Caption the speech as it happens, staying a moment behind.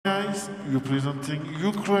guys, representing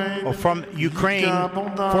Ukraine. Oh, from Ukraine,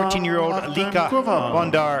 14-year-old Lika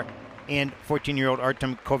Bondar and 14-year-old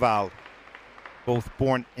Artem Koval, both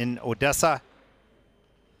born in Odessa.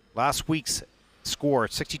 Last week's score,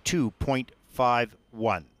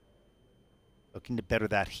 62.51. Looking to better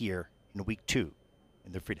that here in week 2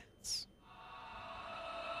 in the free dance.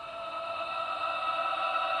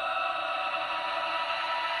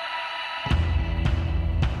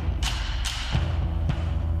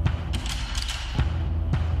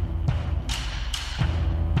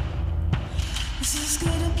 This is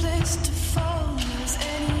not a place to fall as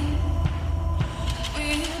any.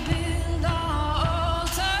 We build our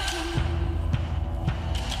altar here.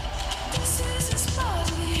 This is his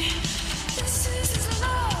body. This is his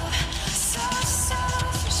love. Such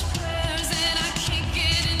selfish prayers, and I can't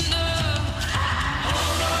get enough.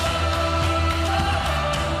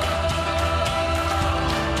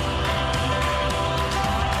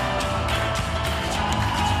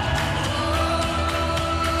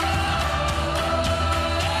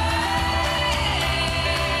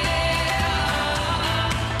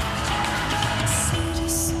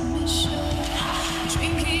 Sweetest submission,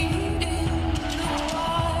 drinking in the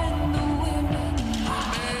wine, the women in the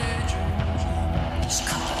bedroom. Just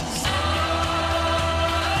 'cause.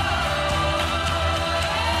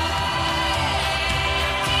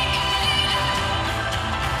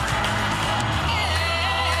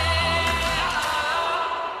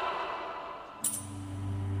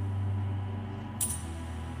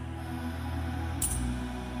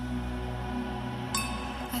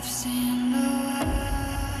 I've seen the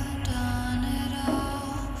world, done it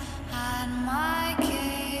all, had my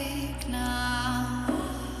cake now.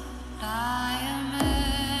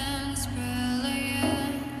 Diamonds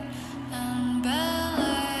brilliant and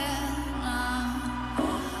brilliant now.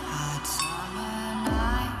 Hot summer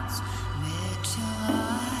nights,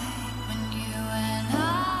 mid-July, when you and I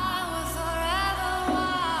were forever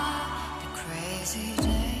wild. The crazy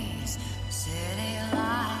days, city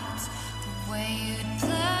lights, the way you'd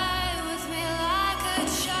play with me like a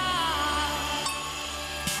child.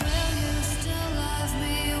 Will you still love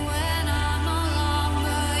me when I'm no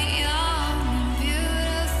longer young and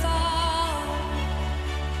beautiful?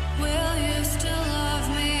 Will you still love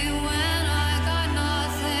me when I got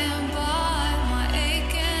nothing but my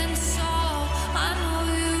aching soul? I know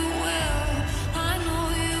you will, I know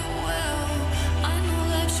you will, I know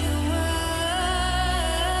that you will.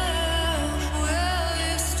 Will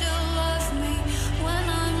you still love me when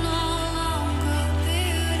I'm no longer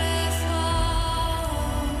beautiful?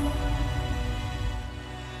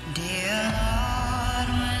 Dear Lord,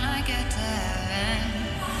 when I get to heaven,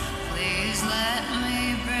 please let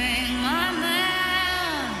me bring my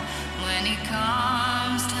man. When he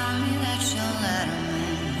comes, tell me that you'll let him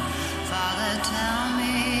in. Father, tell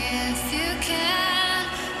me if you can.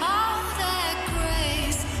 All that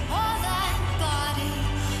grace, all that body,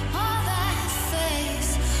 all that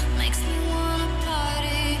face makes me wanna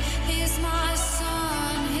party. He's my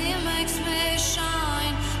sun, he makes me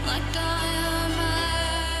shine like diamond.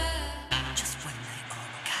 Just when they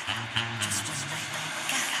all got it, just when they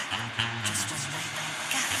got it, just when they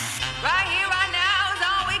got it. Right here, right now is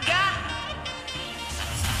all we got.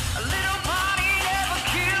 A little party never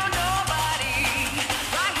killed nobody.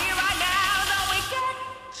 Right here, right now is all we got.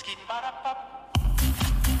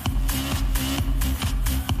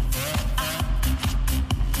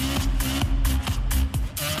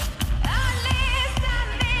 I live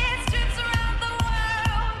trips around the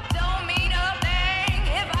world. Don't mean a thing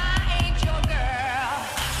if I ain't your girl.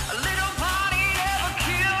 A little party never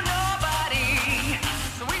killed nobody.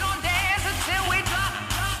 So we gon' dance until we drop.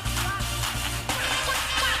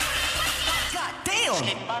 God damn!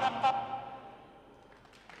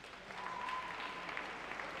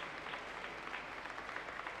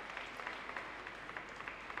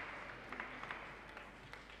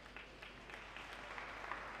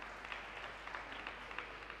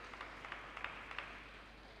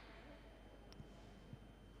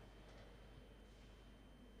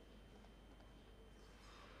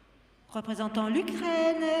 Représentant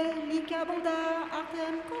l'Ukraine, Lika Bondar,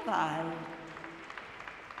 Artem Koval.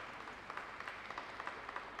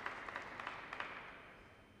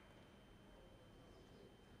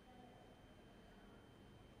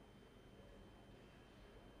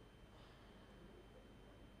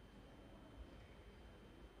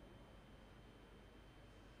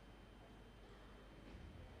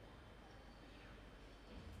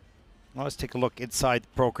 Well, let's take a look inside the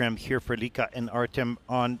program here for Lika and Artem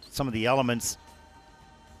on some of the elements.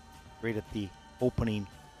 Right at the opening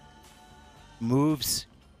moves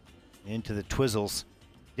into the twizzles.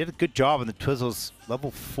 did a good job on the twizzles. Level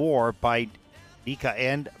 4 by Lika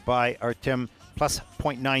and by Artem, plus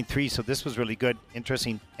 0.93, so this was really good.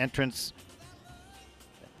 Interesting entrance.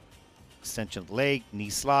 Extension of the leg, knee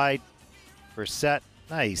slide. First set,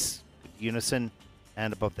 nice. Good unison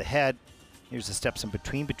and above the head. Here's the steps in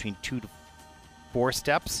between 2 to 4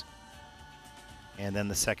 steps. And then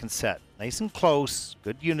the second set, nice and close,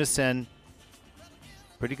 good unison.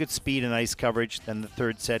 Pretty good speed and ice coverage. Then the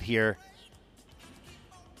third set here.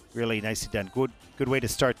 Really nicely done. Good way to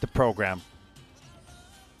start the program.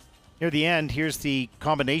 Near the end, here's the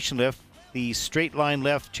combination lift. The straight line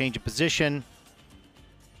lift, change of position.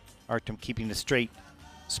 Artem keeping the straight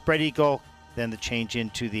spread eagle. Then the change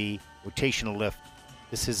into the rotational lift.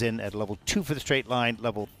 This is in at level 2 for the straight line,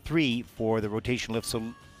 level 3 for the rotational lift. So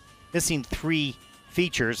missing 3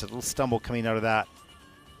 features, a little stumble coming out of that.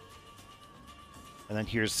 And then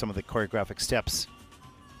here's some of the choreographic steps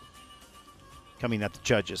coming at the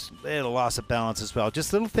judges. Little loss of balance as well.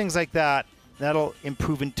 Just little things like that. That'll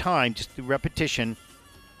improve in time, just through repetition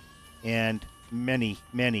and many,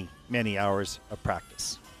 many, many hours of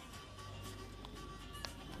practice.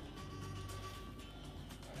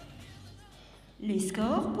 Les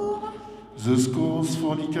scores pour The scores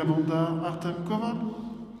for Lika, Bondar, Artem, Koval.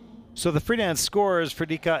 So the freelance scores for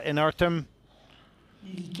Lika and Artem.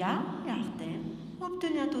 Lika et Artem ont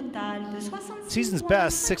obtenu un total de 66 Season's points,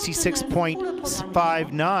 best,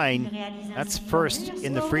 66.59. That's first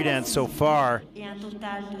in the freelance so far. Et un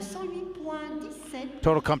total de 108.17.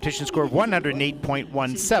 Total competition score of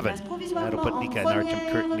 108.17. That'll put Lika and Artem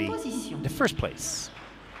currently in the first place.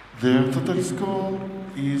 Their total score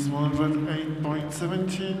is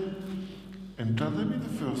 108.17 and put them in the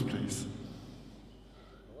first place.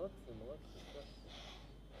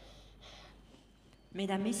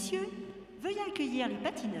 Mesdames, Messieurs, veuillez accueillir les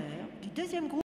patineurs du deuxième groupe.